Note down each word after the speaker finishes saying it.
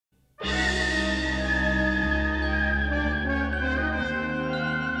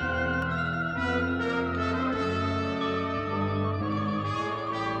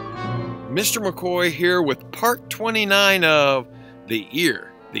Mr. McCoy here with part 29 of The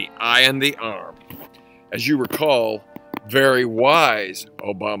Ear, the Eye, and the Arm. As you recall, very wise,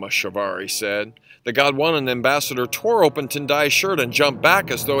 Obama Shavari said. The Gondwanan ambassador tore open Tendai's shirt and jumped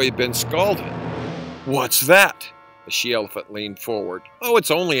back as though he'd been scalded. "What's that?" The she-elephant leaned forward. "Oh,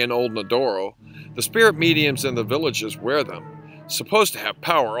 it's only an old Nodoro. The spirit mediums in the villages wear them. Supposed to have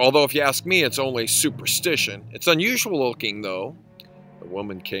power, although if you ask me, it's only superstition. It's unusual looking, though." The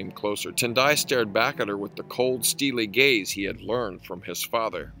woman came closer. Tendai stared back at her with the cold, steely gaze he had learned from his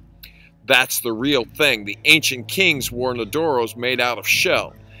father. "That's the real thing. The ancient kings wore Nodoros made out of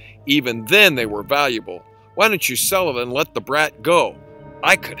shell. Even then they were valuable. Why don't you sell it and let the brat go?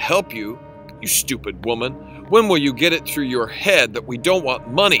 I could help you, you stupid woman. When will you get it through your head that we don't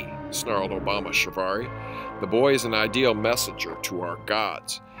want money?" snarled Obama Shavari. "The boy is an ideal messenger to our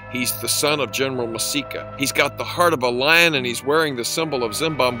gods. He's the son of General Masika. He's got the heart of a lion and he's wearing the symbol of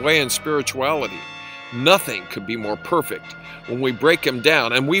Zimbabwean spirituality. Nothing could be more perfect. When we break him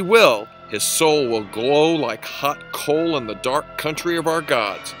down, and we will, his soul will glow like hot coal in the dark country of our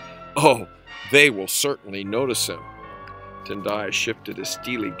gods. Oh, they will certainly notice him." Tendai shifted his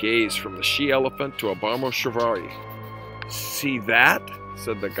steely gaze from the she-elephant to Obama Shavari. "See that?"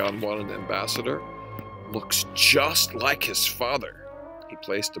 said the Gondwanan ambassador. "Looks just like his father." He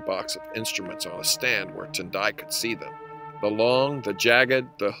placed a box of instruments on a stand where Tendai could see them. The long, the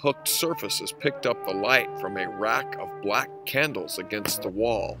jagged, the hooked surfaces picked up the light from a rack of black candles against the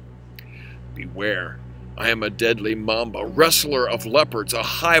wall. "Beware. I am a deadly mamba, wrestler of leopards, a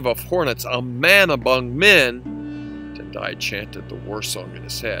hive of hornets, a man among men." Tendai chanted the war song in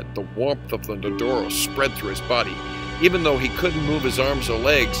his head. The warmth of the Nodoro spread through his body. Even though he couldn't move his arms or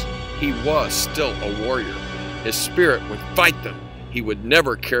legs, he was still a warrior. His spirit would fight them. He would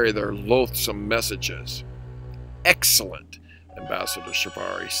never carry their loathsome messages. "Excellent," Ambassador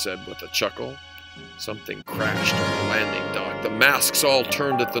Shavari said with a chuckle. Something crashed on the landing dock. The masks all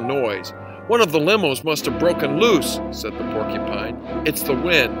turned at the noise. "One of the limos must have broken loose," said the porcupine. "It's the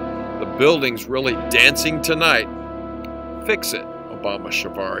wind. The building's really dancing tonight." "Fix it," Obama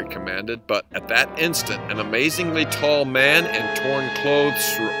Shavari commanded, but at that instant an amazingly tall man in torn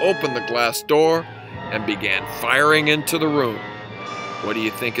clothes threw open the glass door and began firing into the room. What do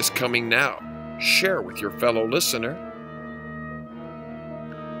you think is coming now? Share with your fellow listener.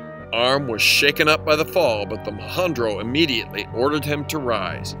 Arm was shaken up by the fall, but the Mahandro immediately ordered him to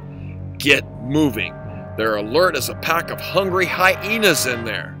rise. "Get moving. They're alert as a pack of hungry hyenas in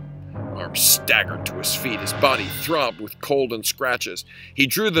there." Arm staggered to his feet. His body throbbed with cold and scratches. He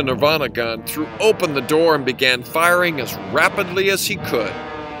drew the Nirvana gun, threw open the door, and began firing as rapidly as he could.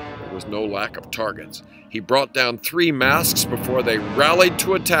 There was no lack of targets. He brought down 3 masks before they rallied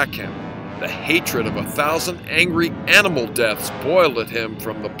to attack him. The hatred of 1,000 angry animal deaths boiled at him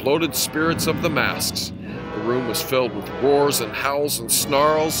from the bloated spirits of the masks. The room was filled with roars and howls and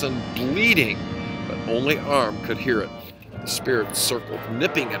snarls and bleeding, but only Arm could hear it. The spirits circled,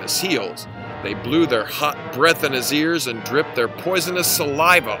 nipping at his heels. They blew their hot breath in his ears and dripped their poisonous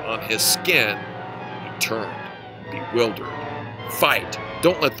saliva on his skin. He turned, bewildered. "Fight!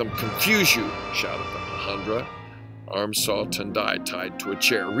 Don't let them confuse you!" shouted the Mahandra. Arm saw Tendai tied to a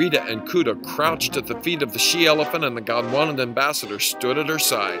chair. Rita and Kuda crouched at the feet of the she-elephant, and the Gondwanan ambassador stood at her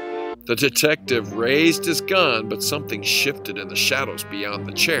side. The detective raised his gun, but something shifted in the shadows beyond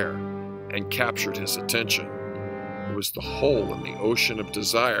the chair and captured his attention. It was the hole in the ocean of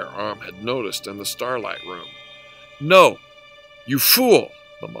desire Arm had noticed in the starlight room. "No! You fool!"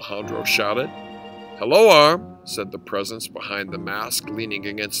 the Mahandro shouted. "Hello, Arm," said the presence behind the mask, leaning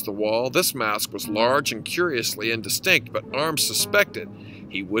against the wall. This mask was large and curiously indistinct, but Arm suspected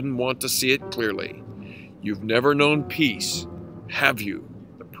he wouldn't want to see it clearly. "You've never known peace, have you?"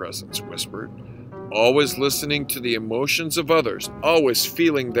 the presence whispered. "Always listening to the emotions of others, always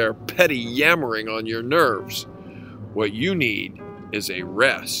feeling their petty yammering on your nerves. What you need is a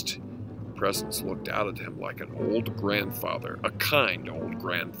rest." The presence looked out at him like an old grandfather, a kind old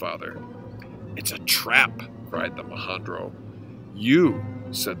grandfather. "It's a trap!" cried the Mahandro. "You,"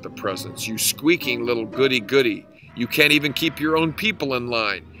 said the presence, "you squeaking little goody-goody. You can't even keep your own people in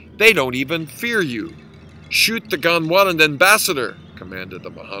line. They don't even fear you." "Shoot the Gondwanan ambassador," commanded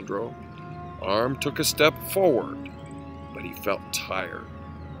the Mahandro. Arm took a step forward, but he felt tired.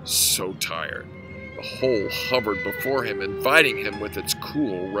 So tired. The hole hovered before him, inviting him with its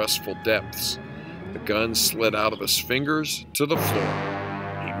cool, restful depths. The gun slid out of his fingers to the floor.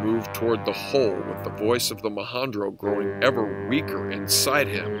 He moved toward the hole with the voice of the Mahandro growing ever weaker inside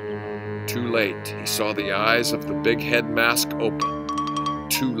him. Too late, he saw the eyes of the big head mask open.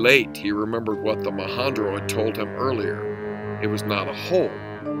 Too late, he remembered what the Mahandro had told him earlier. It was not a hole.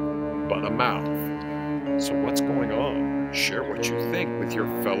 but a mouth. So what's going on? Share what you think with your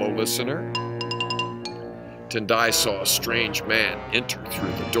fellow listener. Tendai saw a strange man enter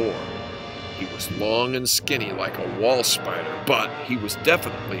through the door. He was long and skinny like a wall spider, but he was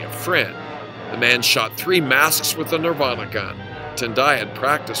definitely a friend. The man shot 3 masks with a Nirvana gun. Tendai had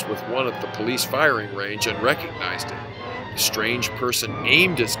practiced with one at the police firing range and recognized it. The strange person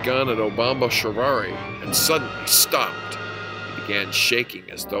aimed his gun at Obama Shivari and suddenly stopped. He began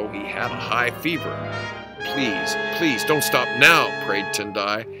shaking as though he had a high fever. "Please, please, don't stop now," prayed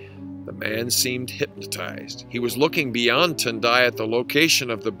Tendai. The man seemed hypnotized. He was looking beyond Tendai at the location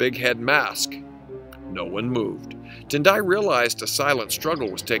of the big head mask. No one moved. Tendai realized a silent struggle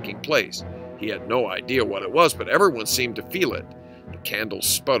was taking place. He had no idea what it was, but everyone seemed to feel it. The candles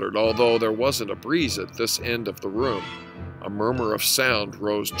sputtered, although there wasn't a breeze at this end of the room. A murmur of sound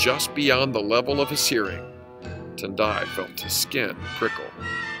rose just beyond the level of his hearing. Tendai felt his skin prickle.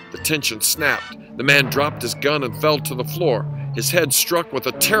 The tension snapped. The man dropped his gun and fell to the floor. His head struck with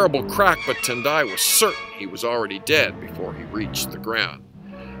a terrible crack, but Tendai was certain he was already dead before he reached the ground.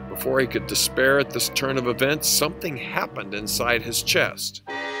 Before he could despair at this turn of events, something happened inside his chest.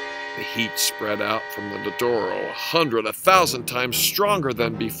 The heat spread out from the Nodoro 100, 1,000 times stronger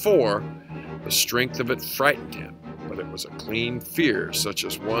than before. The strength of it frightened him, but it was a clean fear, such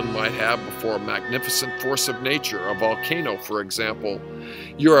as one might have before a magnificent force of nature, a volcano, for example.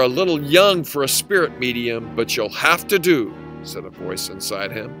 "You're a little young for a spirit medium, but you'll have to do," said a voice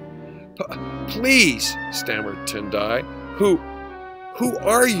inside him. "Please," stammered Tendai. Who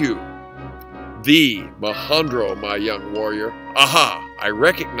are you?" "The Mahandro, my young warrior. Aha! I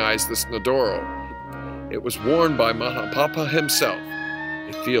recognize this Nodoro. It was worn by Mahapapa himself.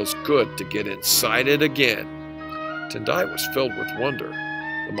 It feels good to get inside it again." Tendai was filled with wonder.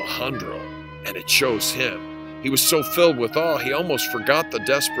 The Mahandro, and it chose him. He was so filled with awe he almost forgot the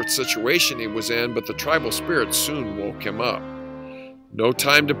desperate situation he was in, but the tribal spirit soon woke him up. "No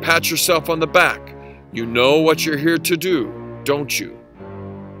time to pat yourself on the back. You know what you're here to do, don't you?"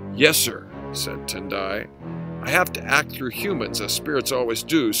 "Yes, sir," said Tendai. "I have to act through humans, as spirits always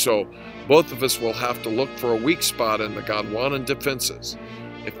do, so both of us will have to look for a weak spot in the Gondwanan defenses.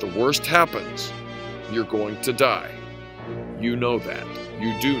 If the worst happens, you're going to die. You know that.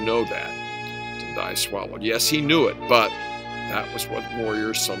 You do know that." Tendai swallowed. Yes, he knew it, but that was what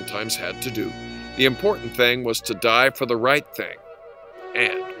warriors sometimes had to do. The important thing was to die for the right thing,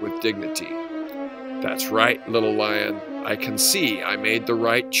 and with dignity. "That's right, little lion. I can see I made the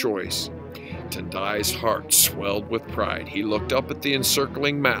right choice." Tendai's heart swelled with pride. He looked up at the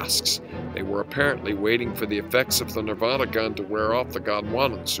encircling masks. They were apparently waiting for the effects of the Nirvana gun to wear off the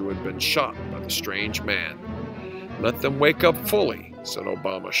Gondwanans who had been shot by the strange man. "Let them wake up fully," said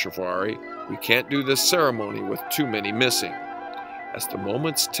Obama Shivari. "We can't do this ceremony with too many missing." As the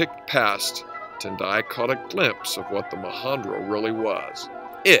moments ticked past, Tendai caught a glimpse of what the Mahandro really was.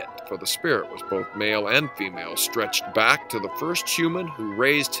 It, for the spirit was both male and female, stretched back to the first human who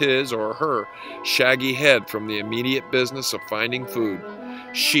raised his or her shaggy head from the immediate business of finding food.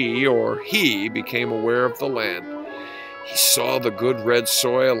 She or he became aware of the land. He saw the good red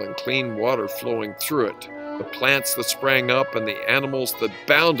soil and clean water flowing through it, the plants that sprang up and the animals that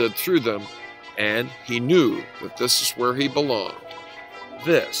bounded through them, and he knew that this is where he belonged.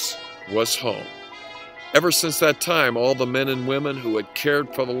 This was home. Ever since that time, all the men and women who had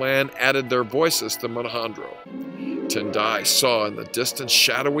cared for the land added their voices to Mahandro. Tendai saw in the distant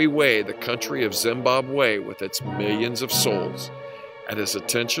shadowy way the country of Zimbabwe with its millions of souls. And his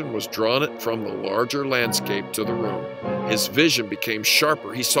attention was drawn from the larger landscape to the room. His vision became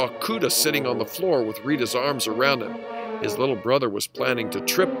sharper. He saw Kuda sitting on the floor with Rita's arms around him. His little brother was planning to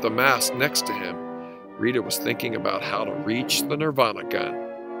trip the mask next to him. Rita was thinking about how to reach the Nirvana gun.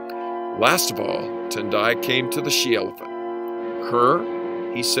 Last of all, Tendai came to the she-elephant. "Her?"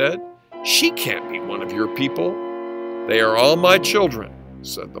 he said. "She can't be one of your people." "They are all my children,"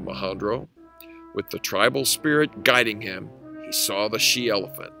 said the Mahandro. With the tribal spirit guiding him, he saw the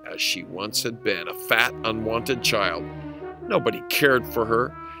she-elephant as she once had been, a fat, unwanted child. Nobody cared for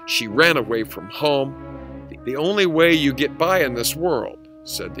her. She ran away from home. "The only way you get by in this world,"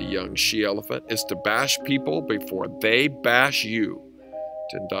 said the young she-elephant, "is to bash people before they bash you."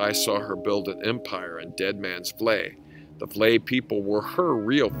 Tendai saw her build an empire in Dead Man's Vlay. The Vlay people were her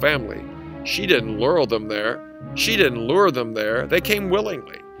real family. She didn't lure them there. They came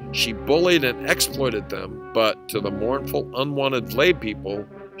willingly. She bullied and exploited them, but to the mournful, unwanted Vlay people,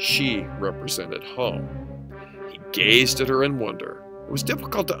 she represented home. He gazed at her in wonder. It was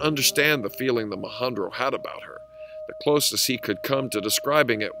difficult to understand the feeling the Mahandro had about her. The closest he could come to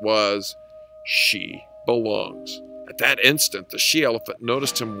describing it was, "She belongs." At that instant, the she-elephant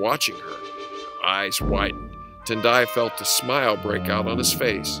noticed him watching her. Her eyes widened. Tendai felt a smile break out on his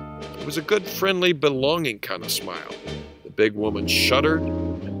face. It was a good, friendly, belonging kind of smile. The big woman shuddered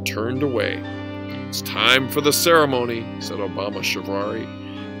and turned away. "It's time for the ceremony," said Obama Shivari.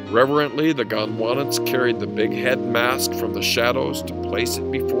 Reverently, the Gondwanans carried the big head mask from the shadows to place it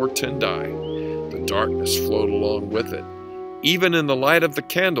before Tendai. The darkness flowed along with it. Even in the light of the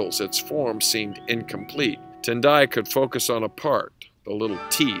candles, its form seemed incomplete. Tendai could focus on a part, the little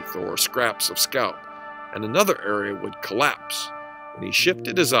teeth or scraps of scalp, and another area would collapse. When he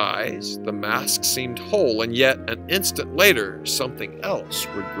shifted his eyes, the mask seemed whole, and yet an instant later, something else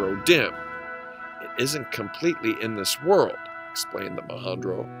would grow dim. "It isn't completely in this world," explained the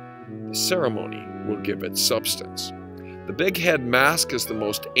Mahandro. "The ceremony will give it substance. The big head mask is the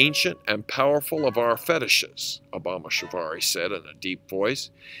most ancient and powerful of our fetishes," Obama Shivari said in a deep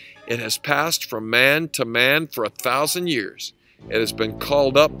voice. "It has passed from man to man for 1,000 years. It has been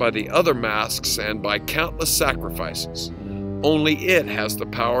called up by the other masks and by countless sacrifices. Only it has the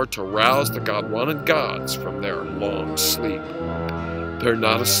power to rouse the Gondwanan gods from their long sleep." "They're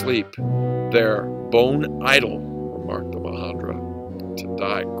not asleep. They're bone idle," remarked the Mahandra.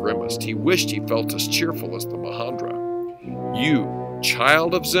 Tendai grimaced. He wished he felt as cheerful as the Mahandra. "You,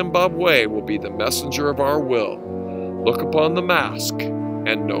 child of Zimbabwe, will be the messenger of our will. Look upon the mask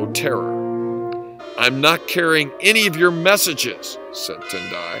and know terror." "I'm not carrying any of your messages," said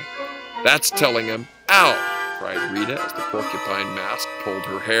Tendai. "That's telling him. Ow!" cried Rita as the porcupine mask pulled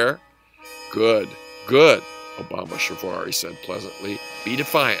her hair. "Good, good," Obama Shivari said pleasantly. "Be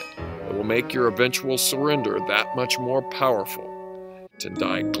defiant. It will make your eventual surrender that much more powerful."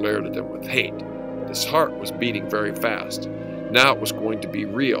 Tendai glared at him with hate. His heart was beating very fast. Now it was going to be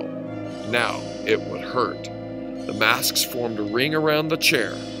real. Now it would hurt. The masks formed a ring around the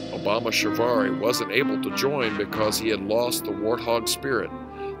chair. Obama Shivari wasn't able to join because he had lost the warthog spirit.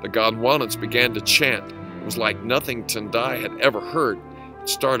 The Gondwanans began to chant. It was like nothing Tendai had ever heard. It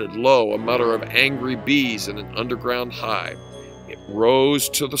started low, a mutter of angry bees in an underground hive. It rose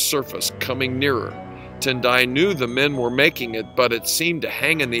to the surface, coming nearer. Tendai knew the men were making it, but it seemed to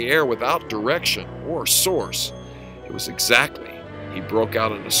hang in the air without direction or source. It was exactly, he broke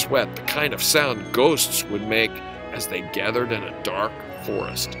out in a sweat, the kind of sound ghosts would make as they gathered in a dark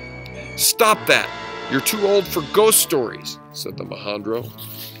forest. "Stop that! You're too old for ghost stories," said the Mahandro.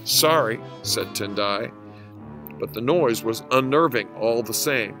 "Sorry," said Tendai. But the noise was unnerving all the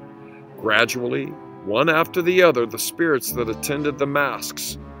same. Gradually, one after the other, the spirits that attended the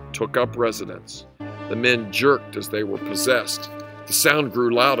masks took up residence. The men jerked as they were possessed. The sound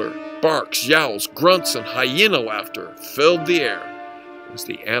grew louder. Barks, yowls, grunts, and hyena laughter filled the air. It was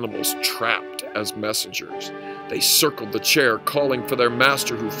the animals trapped as messengers. They circled the chair, calling for their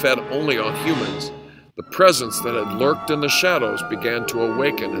master who fed only on humans. The presence that had lurked in the shadows began to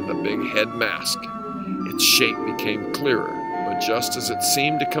awaken in the big head mask. Its shape became clearer, but just as it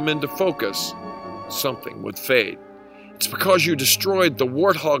seemed to come into focus, something would fade. "It's because you destroyed the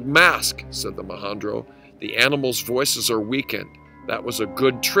warthog mask," said the Mahandro. "The animals' voices are weakened. That was a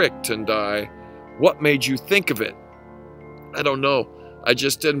good trick, Tendai. What made you think of it?" "I don't know. I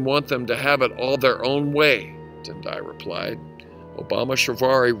just didn't want them to have it all their own way," Tendai replied. Obama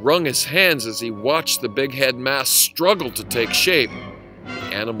Shivari wrung his hands as he watched the big head mask struggle to take shape.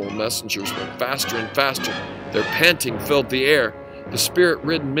 The animal messengers went faster and faster. Their panting filled the air. The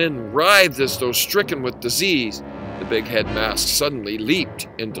spirit-ridden men writhed as though stricken with disease. The big head mask suddenly leaped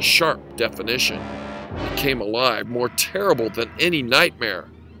into sharp definition. It came alive, more terrible than any nightmare.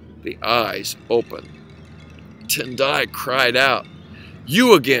 The eyes opened. Tendai cried out.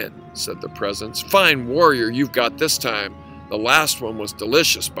 "You again," said the presence. "Fine warrior you've got this time. The last one was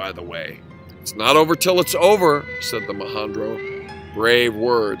delicious, by the way." "It's not over till it's over," said the Mahandro. "Brave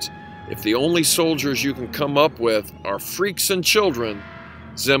words. If the only soldiers you can come up with are freaks and children,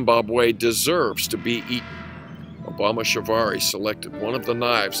 Zimbabwe deserves to be eaten." Obama Shivari selected one of the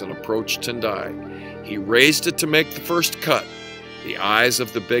knives and approached Tendai. He raised it to make the first cut. The eyes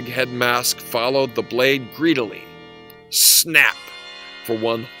of the big head mask followed the blade greedily. Snap! For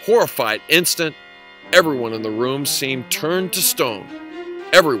one horrified instant, everyone in the room seemed turned to stone.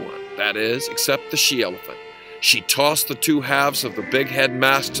 Everyone, that is, except the she-elephant. She tossed the two halves of the big head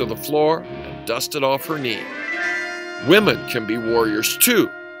mask to the floor and dusted off her knee. "Women can be warriors too,"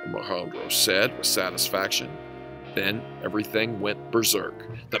 the Mahandro said with satisfaction. Then everything went berserk.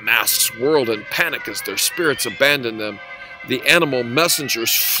 The masks whirled in panic as their spirits abandoned them. The animal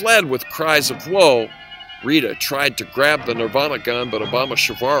messengers fled with cries of woe. Rita tried to grab the Nirvana gun, but Obama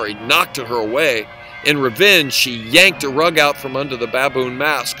Shivari knocked her away. In revenge, she yanked a rug out from under the baboon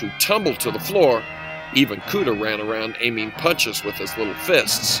mask, who tumbled to the floor. Even Kuta ran around aiming punches with his little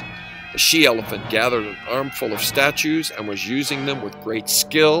fists. The she-elephant gathered an armful of statues and was using them with great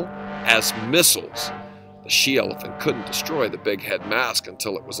skill as missiles. The she-elephant couldn't destroy the big head mask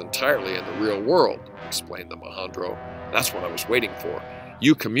until it was entirely in the real world, explained the Mahandro. That's what I was waiting for.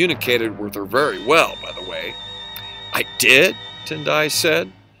 You communicated with her very well, by the way. I did, Tendai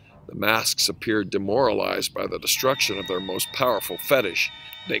said. The masks appeared demoralized by the destruction of their most powerful fetish.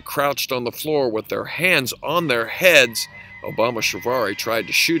 They crouched on the floor with their hands on their heads. Obama Shivari tried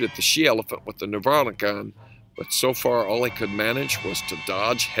to shoot at the she-elephant with the Nirvana gun, but so far all he could manage was to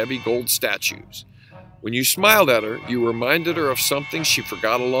dodge heavy gold statues. When you smiled at her, you reminded her of something she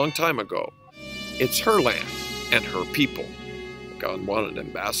forgot a long time ago. It's her land and her people. The Gondwanan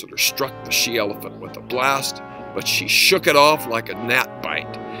ambassador struck the she-elephant with a blast, but she shook it off like a gnat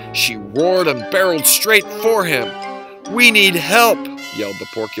bite. She roared and barreled straight for him. "We need help," yelled the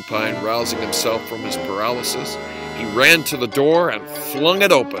porcupine, rousing himself from his paralysis. He ran to the door and flung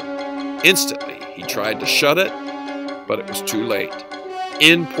it open. Instantly, he tried to shut it, but it was too late.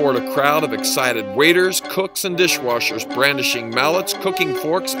 In poured a crowd of excited waiters, cooks, and dishwashers brandishing mallets, cooking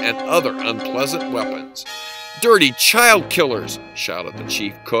forks, and other unpleasant weapons. "Dirty child killers!" shouted the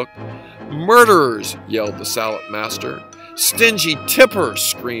chief cook. "Murderers!" yelled the salad master. "Stingy tippers!"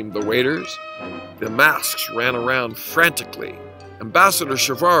 screamed the waiters. The masks ran around frantically. "Ambassador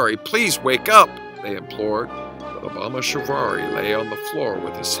Shivari, please wake up!" they implored. But Obama Shivari lay on the floor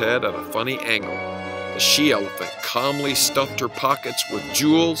with his head at a funny angle. The she-elephant calmly stuffed her pockets with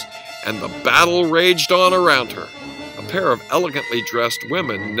jewels, and the battle raged on around her. A pair of elegantly dressed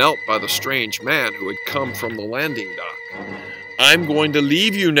women knelt by the strange man who had come from the landing dock. "I'm going to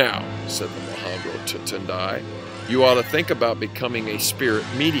leave you now," said the Mahandro to Tendai. "You ought to think about becoming a spirit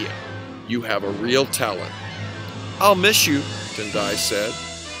medium. You have a real talent." "I'll miss you," Tendai said.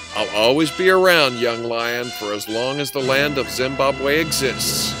 "I'll always be around, young lion, for as long as the land of Zimbabwe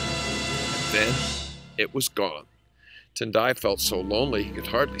exists." And then it was gone. Tendai felt so lonely he could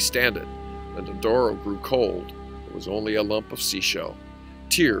hardly stand it. When Dodoro grew cold, it was only a lump of seashell.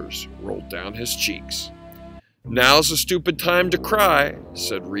 Tears rolled down his cheeks. "Now's a stupid time to cry,"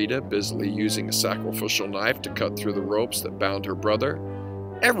 said Rita, busily using a sacrificial knife to cut through the ropes that bound her brother.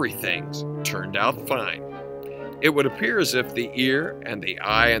 "Everything's turned out fine. It would appear as if the ear and the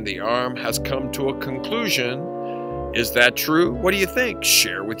eye and the arm has come to a conclusion. Is that true? What do you think?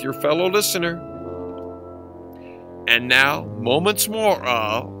 Share with your fellow listener." And now, moments more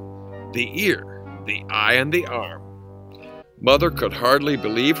of the ear, the eye, and the arm. Mother could hardly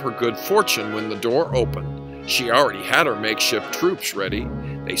believe her good fortune when the door opened. She already had her makeshift troops ready.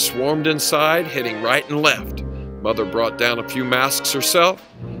 They swarmed inside, hitting right and left. Mother brought down a few masks herself.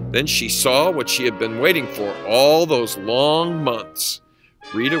 Then she saw what she had been waiting for all those long months.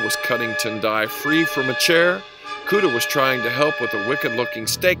 Rita was cutting Tendai free from a chair. Kuta was trying to help with a wicked-looking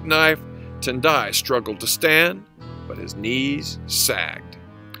steak knife. Tendai struggled to stand, but his knees sagged.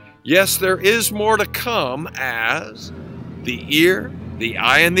 Yes, there is more to come as The Ear, the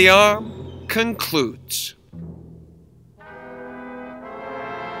Eye, and the Arm concludes.